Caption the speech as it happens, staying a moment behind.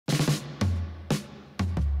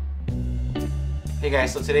Hey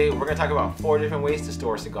guys, so today we're going to talk about 4 different ways to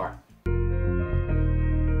store a cigar.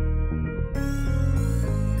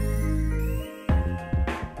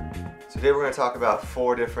 Today we're going to talk about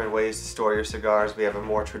 4 different ways to store your cigars. We have a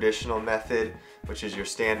more traditional method, which is your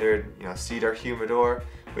standard, cedar humidor.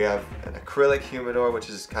 We have an acrylic humidor, which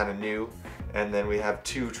is kind of new, and then we have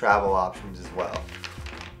 2 travel options as well.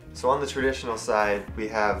 So on the traditional side, we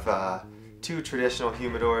have 2 traditional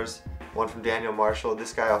humidors. One from Daniel Marshall.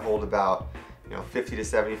 This guy will hold about 50 to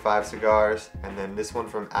 75 cigars, and then this one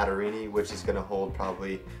from Aderini, which is going to hold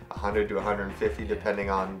probably 100 to 150 depending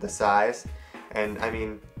on the size. And I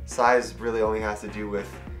mean, size really only has to do with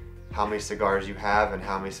how many cigars you have and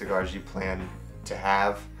how many cigars you plan to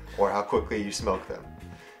have, or how quickly you smoke them.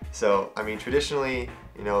 So I mean, traditionally,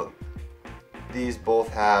 these both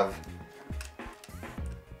have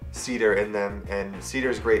cedar in them, and cedar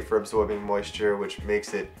is great for absorbing moisture, which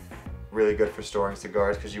makes it really good for storing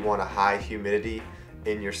cigars because you want a high humidity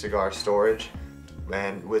in your cigar storage.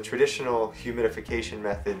 And with traditional humidification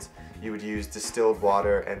methods, you would use distilled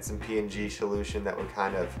water and some P&G solution that would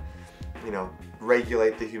kind of,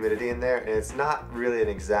 regulate the humidity in there. And it's not really an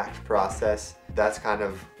exact process. That's kind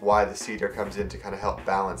of why the cedar comes in, to kind of help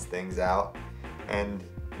balance things out. And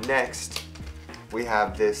next, we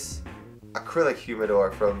have this acrylic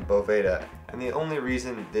humidor from Boveda. And the only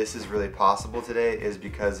reason this is really possible today is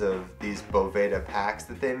because of these Boveda packs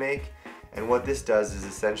that they make. And what this does is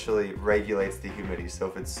essentially regulates the humidity. So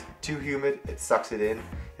if it's too humid, it sucks it in.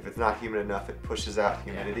 If it's not humid enough, it pushes out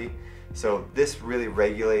humidity. So this really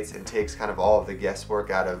regulates and takes kind of all of the guesswork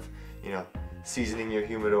out of, seasoning your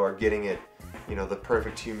humidor, getting it, the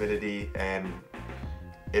perfect humidity, and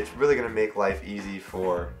it's really going to make life easy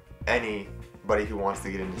for anybody who wants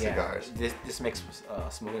to get into cigars. This makes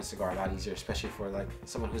smoking a cigar a lot easier, especially for like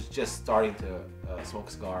someone who's just starting to smoke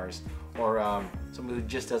cigars, or someone who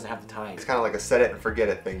just doesn't have the time. It's kind of like a set it and forget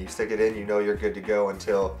it thing. You stick it in, you're good to go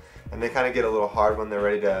until, and they kind of get a little hard when they're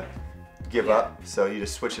ready to give up. So you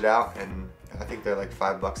just switch it out, and I think they're like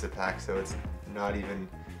 $5 a pack, so it's not even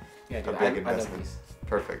a big investment.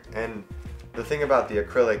 Perfect. And the thing about the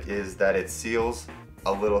acrylic is that it seals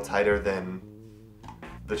a little tighter than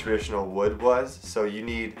the traditional wood was, so you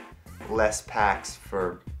need less packs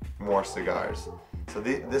for more cigars. So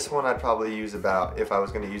this one I'd probably use about, if I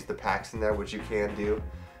was going to use the packs in there, which you can do,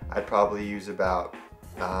 I'd probably use about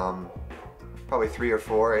probably 3 or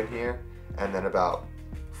 4 in here, and then about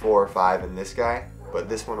 4 or 5 in this guy. But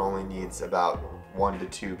this one only needs about 1 to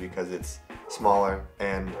 2 because it's smaller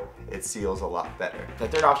and it seals a lot better. The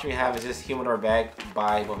third option we have is this humidor bag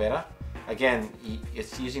by Boveda. Again,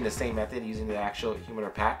 it's using the same method, using the actual humidor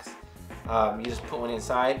packs. You just put one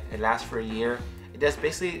inside, it lasts for a year. It does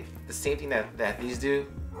basically the same thing that these do,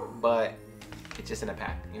 but it's just in a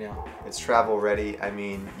pack, It's travel ready. I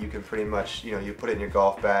mean, you can pretty much, you put it in your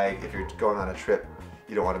golf bag. If you're going on a trip,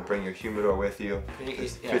 you don't want to bring your humidor with you. It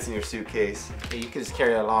fits in your suitcase. Yeah, you can just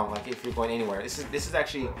carry it along, like if you're going anywhere. This is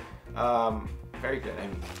actually very good. I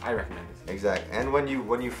mean, I recommend this. Exactly. And when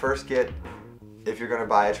you first get, if you're going to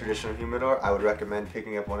buy a traditional humidor, I would recommend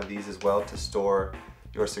picking up one of these as well to store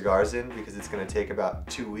your cigars in, because it's going to take about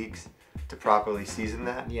 2 weeks to properly season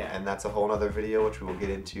that. Yeah. And that's a whole other video which we will get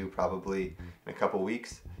into probably in a couple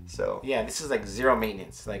weeks. So yeah, this is like zero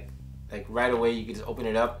maintenance. Like right away you can just open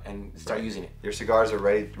it up and start using it. Your cigars are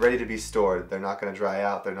ready to be stored. They're not going to dry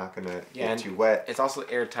out. They're not going to get too wet. It's also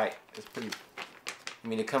airtight. It's pretty. I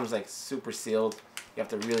mean, it comes like super sealed. You have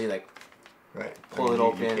to really pull it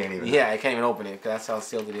open. I can't even open it because that's how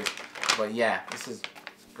sealed it is. But yeah, this is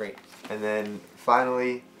great. And then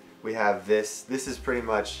finally, we have this. This is pretty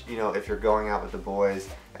much, if you're going out with the boys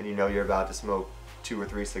and you're about to smoke 2 or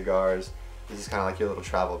 3 cigars, this is kind of like your little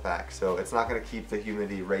travel pack. So it's not going to keep the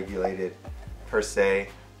humidity regulated per se,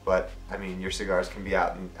 but I mean, your cigars can be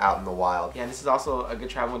out in the wild. Yeah, and this is also a good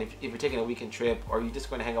travel one if you're taking a weekend trip, or you're just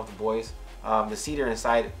going to hang out with the boys. The cedar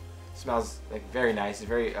inside smells like very nice. It's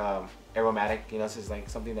very aromatic. This is like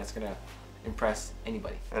something that's gonna impress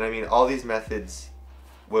anybody. And I mean, all these methods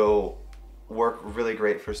will work really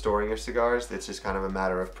great for storing your cigars. It's just kind of a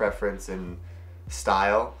matter of preference and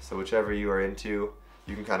style. So whichever you are into,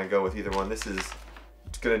 you can kind of go with either one. This is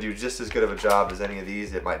gonna do just as good of a job as any of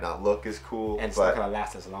these. It might not look as cool, and it's not gonna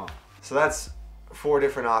last as long. So that's 4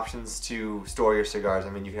 different options to store your cigars. I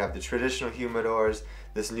mean, you can have the traditional humidors,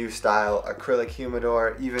 this new style acrylic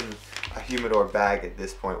humidor, even a humidor bag at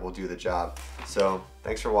this point will do the job. So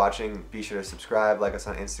thanks for watching. Be sure to subscribe, like us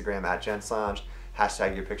on Instagram @GentsLounge,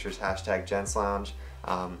 hashtag your pictures, hashtag GentsLounge.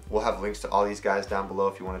 We'll have links to all these guys down below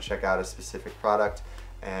if you want to check out a specific product.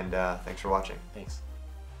 And thanks for watching. Thanks.